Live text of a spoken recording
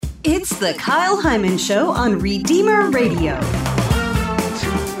It's the Kyle Hyman Show on Redeemer Radio.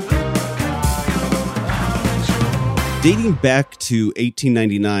 Dating back to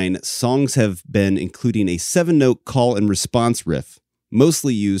 1899, songs have been including a 7-note call and response riff,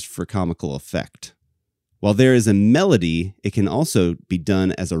 mostly used for comical effect. While there is a melody, it can also be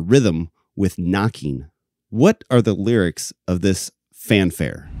done as a rhythm with knocking. What are the lyrics of this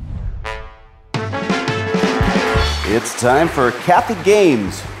fanfare? It's time for Catholic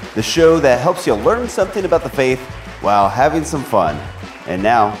Games, the show that helps you learn something about the faith while having some fun. And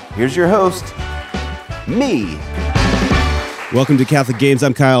now, here's your host, me. Welcome to Catholic Games.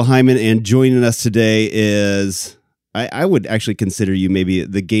 I'm Kyle Hyman, and joining us today is, I would actually consider you maybe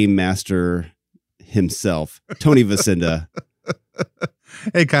the game master himself, Tony Vasinda.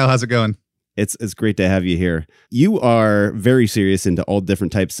 Hey, Kyle, how's it going? It's great to have you here. You are very serious into all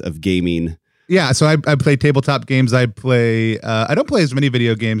different types of gaming. Yeah, so I play tabletop games. I don't play as many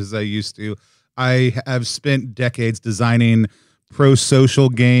video games as I used to. I have spent decades designing pro-social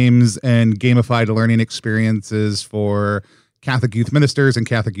games and gamified learning experiences for Catholic youth ministers and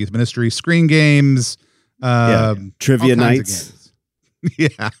Catholic youth ministry screen games. Trivia nights.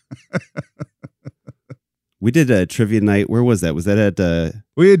 Yeah. We did a trivia night. Where was that? Was that at?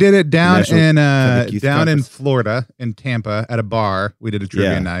 We did it down in Florida, in Tampa, at a bar. We did a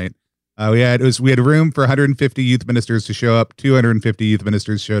trivia night. We had room for 150 youth ministers to show up. 250 youth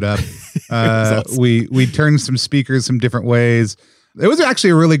ministers showed up. Awesome. We turned some speakers some different ways. It was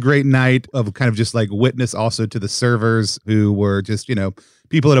actually a really great night of kind of just like witness also to the servers who were just,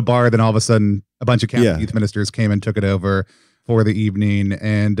 people at a bar. Then all of a sudden, a bunch of Catholic youth ministers came and took it over for the evening.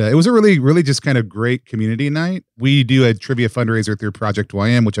 And it was a really, really just kind of great community night. We do a trivia fundraiser through Project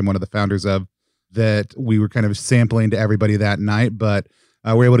YM, which I'm one of the founders of, that we were kind of sampling to everybody that night. But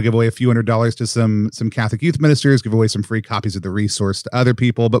we're able to give away a few $100s to some Catholic youth ministers, give away some free copies of the resource to other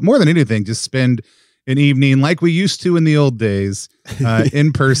people. But more than anything, just spend an evening like we used to in the old days,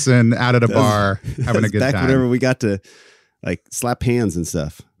 in person, out at a bar, having a good time. Back whenever we got to like slap hands and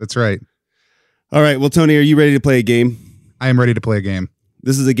stuff. That's right. All right. Well, Tony, are you ready to play a game? I am ready to play a game.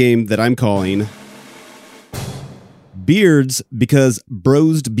 This is a game that I'm calling Beards Because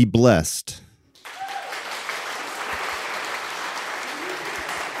Bros'd Be Blessed.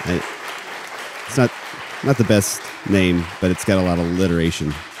 It's not the best name, but it's got a lot of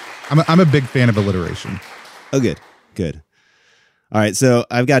alliteration. I'm a big fan of alliteration. Oh, good. All right, so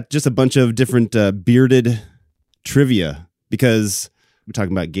I've got just a bunch of different bearded trivia because we're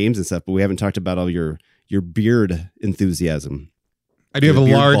talking about games and stuff, but we haven't talked about all your beard enthusiasm. I do have a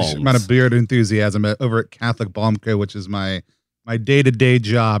large amount of beard enthusiasm over at Catholic Balm Co., which is my day-to-day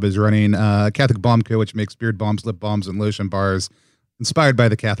job is running Catholic Balm Co., which makes beard balms, lip balms, and lotion bars inspired by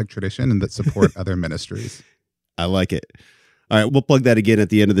the Catholic tradition and that support other ministries. I like it. All right, we'll plug that again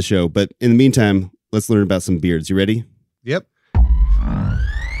at the end of the show. But in the meantime, let's learn about some beards. You ready? Yep.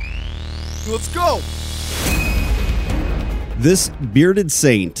 Let's go. This bearded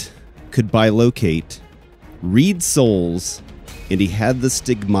saint could bilocate, read souls, and he had the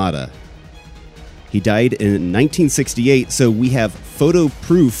stigmata. He died in 1968, so we have photo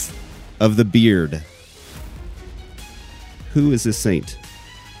proof of the beard. Who is this saint?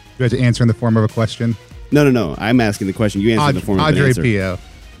 You have to answer in the form of a question? No. I'm asking the question. You answer in the form of an answer. Padre Pio.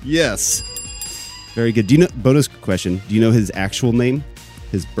 Yes. Very good. Do you know, bonus question, do you know his actual name?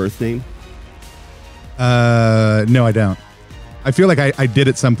 His birth name? No, I don't. I feel like I did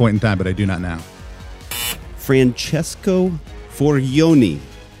at some point in time, but I do not now. Francesco Forioni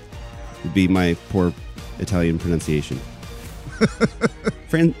would be my poor Italian pronunciation.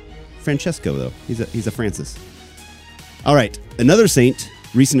 Francesco, though. He's a Francis. All right. Another saint,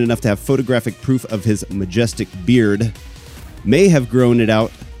 recent enough to have photographic proof of his majestic beard, may have grown it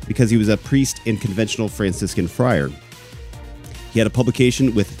out because he was a priest and conventional Franciscan friar. He had a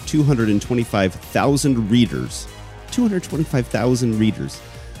publication with 225,000 readers. 225,000 readers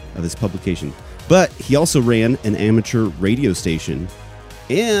of his publication. But he also ran an amateur radio station.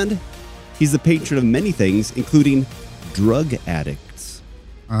 And he's the patron of many things, including drug addicts.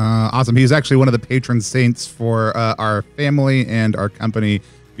 Awesome. He's actually one of the patron saints for our family and our company,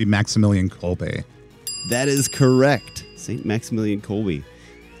 the Maximilian Kolbe. That is correct. Saint Maximilian Kolbe.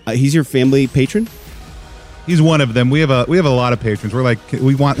 He's your family patron? He's one of them. We have a lot of patrons. We're like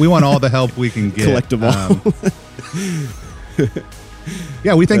we want all the help we can get. Collect them all.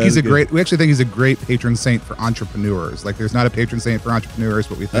 Yeah, we think we actually think he's a great patron saint for entrepreneurs. Like there's not a patron saint for entrepreneurs,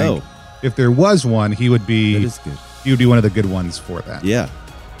 but we think if there was one, he would be one of the good ones for that. Yeah.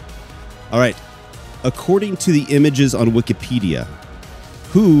 All right. According to the images on Wikipedia,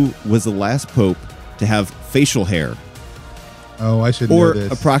 who was the last pope to have facial hair? Oh, I should know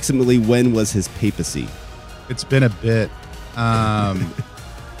this. Or approximately when was his papacy? It's been a bit.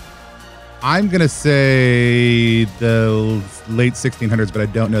 I'm going to say the late 1600s, but I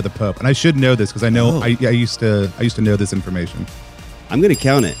don't know the Pope. And I should know this because I know I used to know this information. I'm going to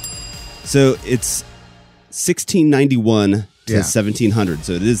count it. So it's 1691 to 1700.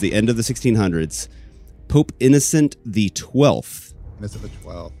 So it is the end of the 1600s. Pope Innocent the 12th. Innocent the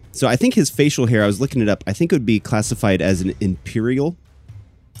 12th. So I think his facial hair, I was looking it up, I think it would be classified as an imperial.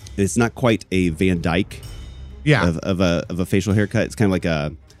 It's not quite a Van Dyke of a facial haircut. It's kind of like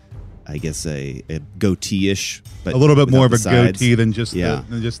a goatee-ish, but a little bit more of a sides. Goatee than just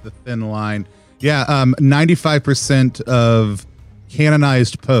the thin line. Yeah, 95% of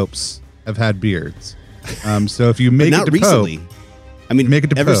canonized popes have had beards. So if you make not it to recently, Pope, I mean, make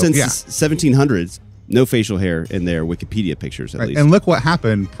it to ever Pope, since 1700s, no facial hair in their Wikipedia pictures, at least. And look what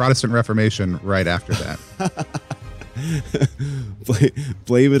happened, Protestant Reformation, right after that.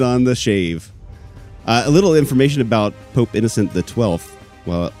 Blame it on the shave. A little information about Pope Innocent the 12th.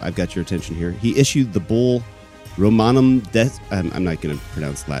 Well, I've got your attention here. He issued the bull Romanum I'm not going to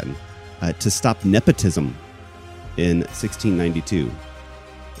pronounce Latin, to stop nepotism in 1692.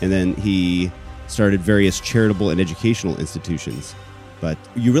 And then he started various charitable and educational institutions. But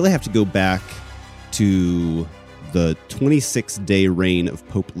you really have to go back to the 26-day reign of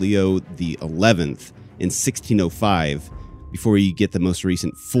Pope Leo XI in 1605 before you get the most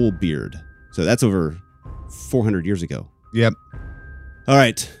recent full beard. So that's over 400 years ago. Yep. All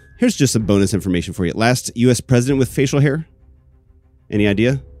right. Here's just some bonus information for you. Last U.S. president with facial hair? Any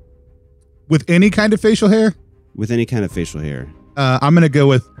idea? With any kind of facial hair? With any kind of facial hair. I'm going to go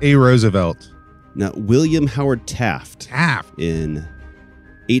with A. Roosevelt. Now, William Howard Taft. In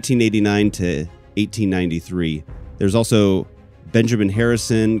 1889 to 1893. There's also Benjamin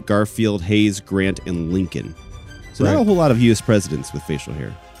Harrison, Garfield, Hayes, Grant, and Lincoln. So not a whole lot of U.S. presidents with facial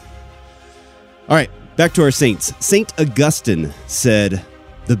hair. All right, back to our saints. Saint Augustine said,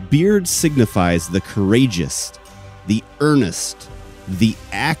 "The beard signifies the courageous, the earnest, the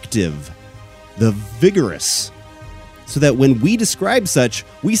active, the vigorous, so that when we describe such,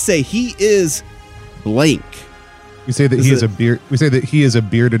 we say he is blank." We say that he is a beard. We say that he is a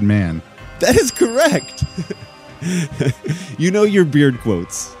bearded man. That is correct. You know your beard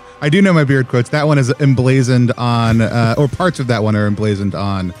quotes. I do know my beard quotes. That one is emblazoned on, or parts of that one are emblazoned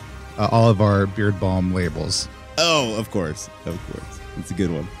on all of our beard balm labels. Oh, of course. Of course. It's a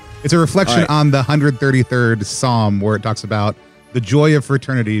good one. It's a reflection on the 133rd Psalm where it talks about the joy of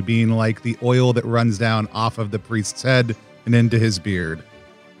fraternity being like the oil that runs down off of the priest's head and into his beard.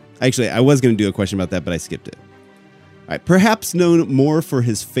 Actually, I was going to do a question about that, but I skipped it. All right, perhaps known more for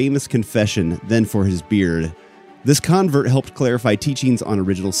his famous confession than for his beard, this convert helped clarify teachings on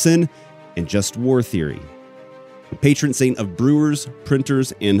original sin and just war theory. The patron saint of brewers,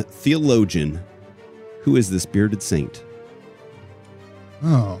 printers, and theologian. Who is this bearded saint?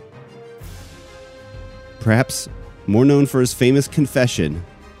 Oh. Perhaps more known for his famous confession.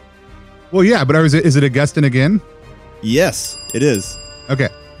 Well, yeah, but is it Augustine again? Yes, it is. Okay.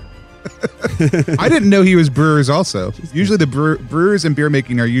 I didn't know he was brewers also. Usually the brewers and beer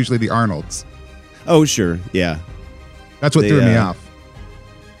making are usually the Arnolds. Oh, sure. Yeah. That's what threw me off.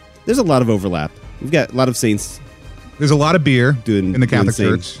 There's a lot of overlap. We've got a lot of saints. There's a lot of beer in the Catholic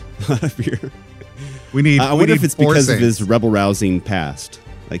Church. A lot of beer. We need. I wonder if it's because saints. of his rebel-rousing past.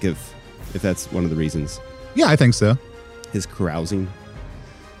 Like if that's one of the reasons. Yeah, I think so. His carousing.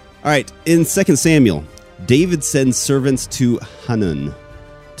 All right. In 2 Samuel, David sends servants to Hanun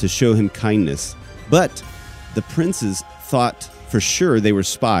to show him kindness. But the princes thought for sure they were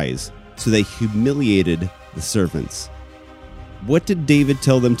spies, so they humiliated the servants. What did David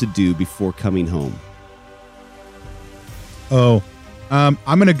tell them to do before coming home? Oh, I'm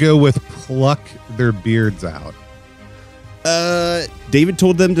going to go with pluck their beards out. David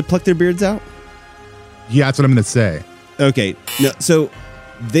told them to pluck their beards out? Yeah, that's what I'm going to say. Okay. No, so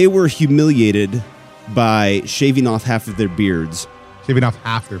they were humiliated by shaving off half of their beards. Shaving off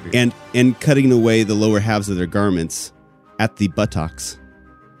half their beards. And cutting away the lower halves of their garments at the buttocks.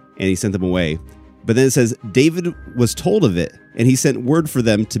 And he sent them away. But then it says, David was told of it, and he sent word for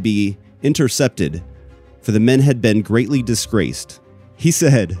them to be intercepted, for the men had been greatly disgraced. He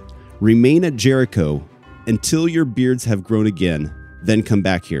said, "Remain at Jericho until your beards have grown again, then come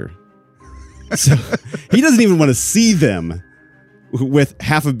back here." So he doesn't even want to see them with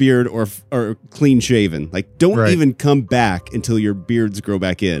half a beard or clean shaven. Like, don't even come back until your beards grow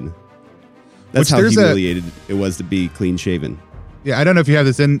back in. That's how humiliated it was to be clean shaven. Yeah, I don't know if you have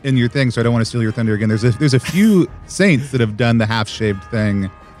this in your thing, so I don't want to steal your thunder again. There's a few saints that have done the half-shaved thing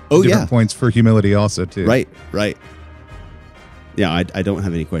at different points for humility also, too. Right. Yeah, I don't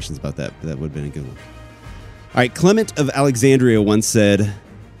have any questions about that, but that would have been a good one. All right, Clement of Alexandria once said,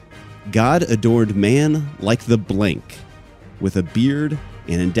 God adored man like the blank, with a beard,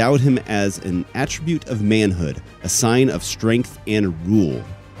 and endowed him as an attribute of manhood, a sign of strength and rule.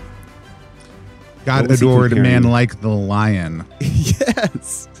 God adored man like the lion.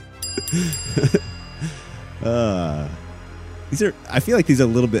 Yes. I feel like these are a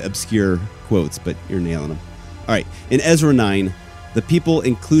little bit obscure quotes, but you're nailing them. All right. In Ezra 9, the people,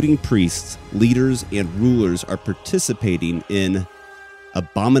 including priests, leaders, and rulers, are participating in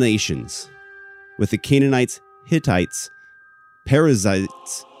abominations with the Canaanites, Hittites,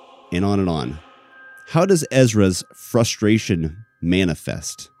 Perizzites, and on and on. How does Ezra's frustration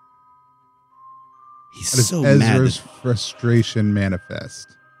manifest? He's so mad. Ezra's frustration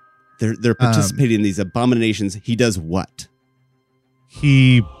manifest. They're participating in these abominations. He does what?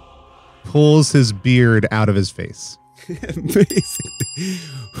 He pulls his beard out of his face. This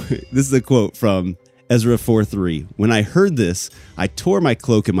is a quote from Ezra 4:3. When I heard this, I tore my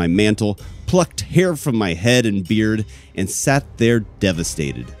cloak and my mantle, plucked hair from my head and beard, and sat there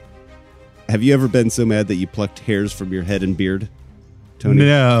devastated. Have you ever been so mad that you plucked hairs from your head and beard, Tony?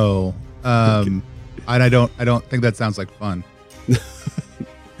 No. And I don't think that sounds like fun.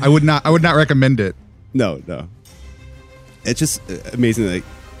 I would not recommend it. No. It's just amazing that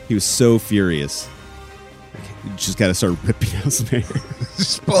he was so furious. You just got to start ripping out some hair.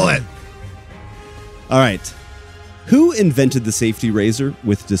 Just pull it. All right. Who invented the safety razor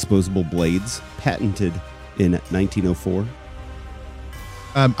with disposable blades, patented in 1904?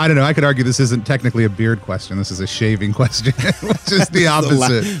 I don't know. I could argue this isn't technically a beard question. This is a shaving question, which is the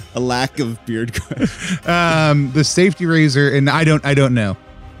opposite. A lack of beard question. The safety razor, and I don't know.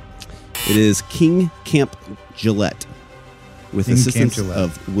 It is King Camp Gillette, with assistance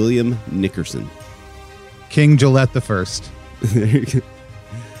of William Nickerson. King Gillette the First. There you go.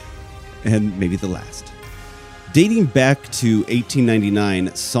 And maybe the last. Dating back to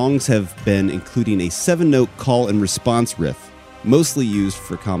 1899, songs have been including a 7-note call and response riff, mostly used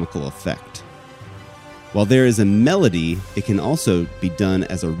for comical effect. While there is a melody, it can also be done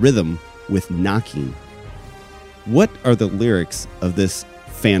as a rhythm with knocking. What are the lyrics of this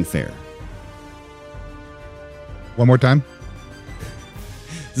fanfare? One more time.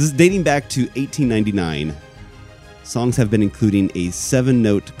 This is dating back to 1899. Songs have been including a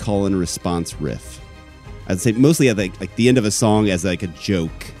 7-note call and response riff. I'd say mostly at like the end of a song as like a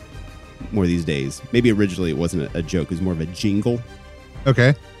joke more these days. Maybe originally it wasn't a joke. It was more of a jingle.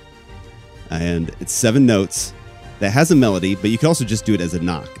 Okay. And it's 7 notes that has a melody, but you can also just do it as a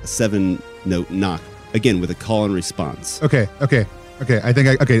knock, a 7-note knock, again with a call and response. Okay.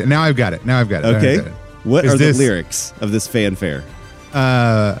 Now I've got it. Okay. What are the lyrics of this fanfare?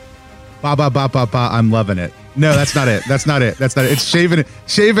 Ba ba ba ba ba. I'm loving it. No, that's not it. It's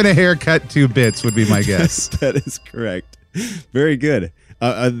shaving a haircut 2 bits would be my guess. That is correct. Very good.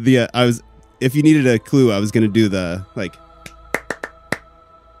 If you needed a clue, I was going to do the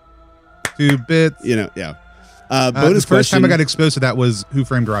 2 bits. Yeah. Bonus the first time I got exposed to that was Who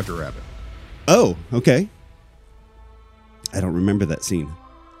Framed Roger Rabbit. Oh, okay. I don't remember that scene,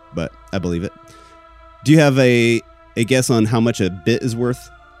 but I believe it. Do you have a guess on how much a bit is worth?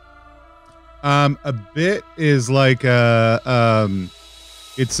 A bit is like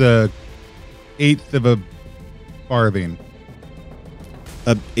it's a eighth of a farthing.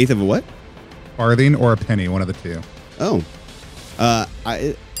 A eighth of a what? Farthing or a penny, one of the two. Oh,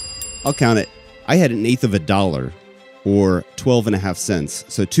 I'll count it. I had an eighth of a dollar, or 12.5 cents.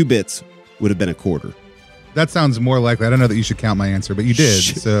 So 2 bits would have been a quarter. That sounds more likely. I don't know that you should count my answer, but you did,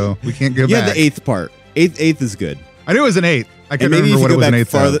 so we can't go back. Yeah, the eighth part. Eighth is good. I knew it was an eighth. I can't remember what it was an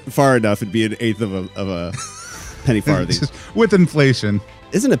eighth far enough, it'd be an eighth of a penny farthing. With inflation.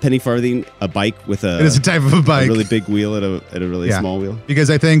 Isn't a penny farthing a bike with a... It is a type of a bike. A really big wheel and a really small wheel? Because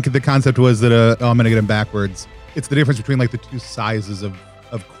I think the concept was that, I'm going to get them backwards. It's the difference between like the 2 sizes of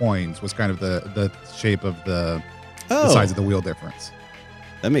coins was kind of the shape of the size of the wheel difference.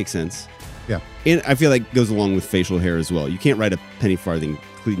 That makes sense. Yeah. And I feel like it goes along with facial hair as well. You can't ride a penny farthing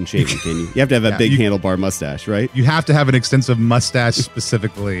clean shaven, can you? You have to have a big handlebar mustache, right? You have to have an extensive mustache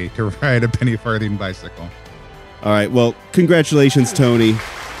specifically to ride a penny farthing bicycle. All right. Well, congratulations, Tony.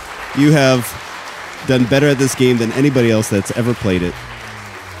 You have done better at this game than anybody else that's ever played it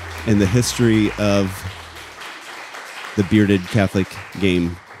in the history of the bearded Catholic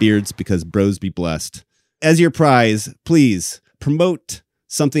game, Beards Because Bros Be Blessed. As your prize, please promote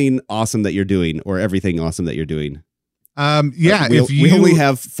something awesome that you're doing, or everything awesome that you're doing. We only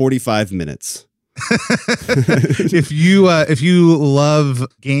have 45 minutes. If you love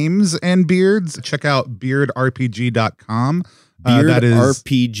games and beards, check out beardrpg.com.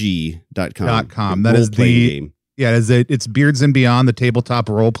 BeardRPG.com. That is the game. Yeah, it's Beards and Beyond, the tabletop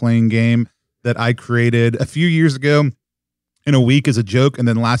role-playing game that I created a few years ago in a week as a joke, and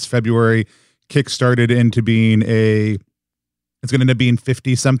then last February kickstarted into being it's going to end up being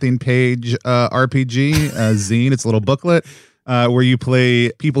 50-something page RPG zine. It's a little booklet where you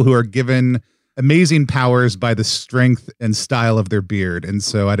play people who are given amazing powers by the strength and style of their beard. And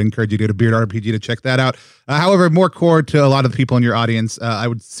so I'd encourage you to go to Beard RPG to check that out. However, more core to a lot of the people in your audience, I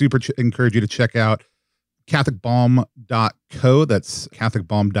would encourage you to check out CatholicBalm.co. That's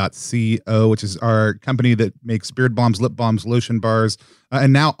CatholicBalm.co, which is our company that makes beard balms, lip balms, lotion bars,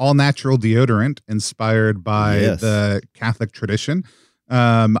 and now all natural deodorant inspired by the Catholic tradition.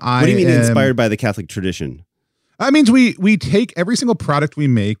 What do you mean inspired by the Catholic tradition? That means we take every single product we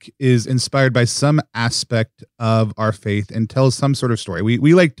make is inspired by some aspect of our faith and tells some sort of story.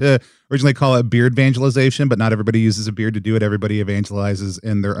 We like to originally call it beard evangelization, but not everybody uses a beard to do it. Everybody evangelizes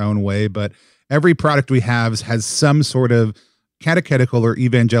in their own way. But every product we have has some sort of catechetical or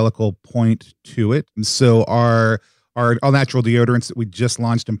evangelical point to it. And so our all natural deodorants that we just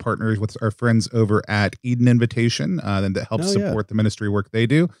launched in partners with our friends over at Eden Invitation, and that helps support the ministry work they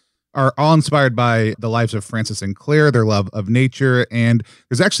do, are all inspired by the lives of Francis and Claire, their love of nature. And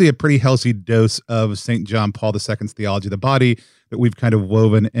there's actually a pretty healthy dose of St. John Paul II's theology of the body that we've kind of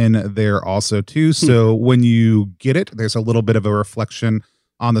woven in there also too. So when you get it, there's a little bit of a reflection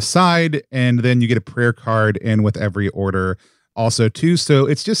on the side, and then you get a prayer card in with every order also too. So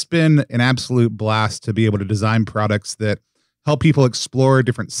it's just been an absolute blast to be able to design products that help people explore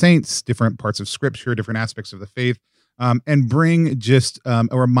different saints, different parts of scripture, different aspects of the faith, and bring just a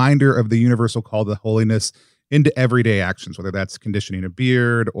reminder of the universal call to holiness into everyday actions, whether that's conditioning a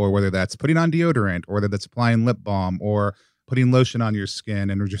beard, or whether that's putting on deodorant, or whether that's applying lip balm, or putting lotion on your skin,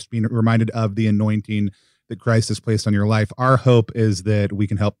 and just being reminded of the anointing that Christ has placed on your life. Our hope is that we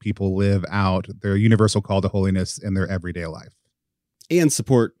can help people live out their universal call to holiness in their everyday life. And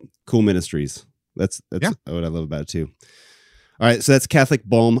support cool ministries. That's what I love about it too. All right, so that's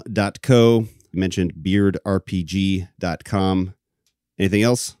CatholicBalm.co. You mentioned BeardRPG.com. Anything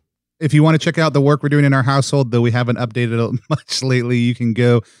else? If you want to check out the work we're doing in our household, though we haven't updated it much lately, you can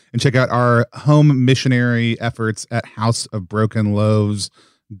go and check out our home missionary efforts at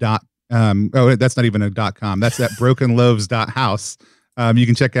houseofbrokenloaves.com. That's not even a .com. That's at brokenloaves.house. You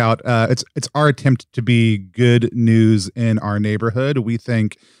can check out, it's our attempt to be good news in our neighborhood. We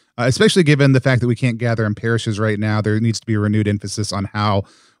think, especially given the fact that we can't gather in parishes right now, there needs to be a renewed emphasis on how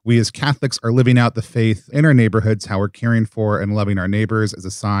we as Catholics are living out the faith in our neighborhoods, how we're caring for and loving our neighbors as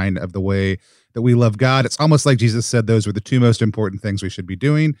a sign of the way that we love God. It's almost like Jesus said those were the two most important things we should be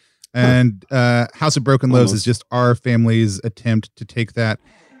doing. And House of Broken Loaves is just our family's attempt to take that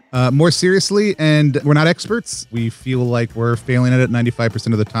more seriously. And we're not experts. We feel like we're failing at it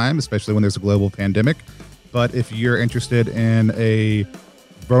 95% of the time, especially when there's a global pandemic. But if you're interested in a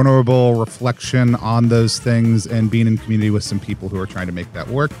vulnerable reflection on those things and being in community with some people who are trying to make that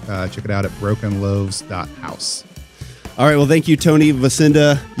work, check it out at brokenloaves.house. All right. Well, thank you, Tony.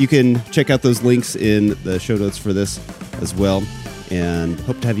 Vasinda, you can check out those links in the show notes for this as well. And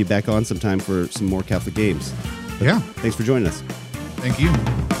hope to have you back on sometime for some more Catholic games. But thanks for joining us. Thank you.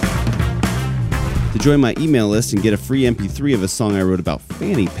 To join my email list and get a free MP3 of a song I wrote about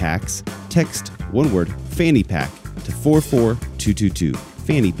fanny packs, text one word, fanny pack, to 44222.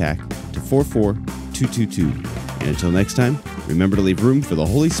 Fanny pack to 44222. And until next time, remember to leave room for the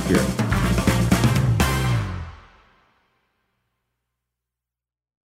Holy Spirit.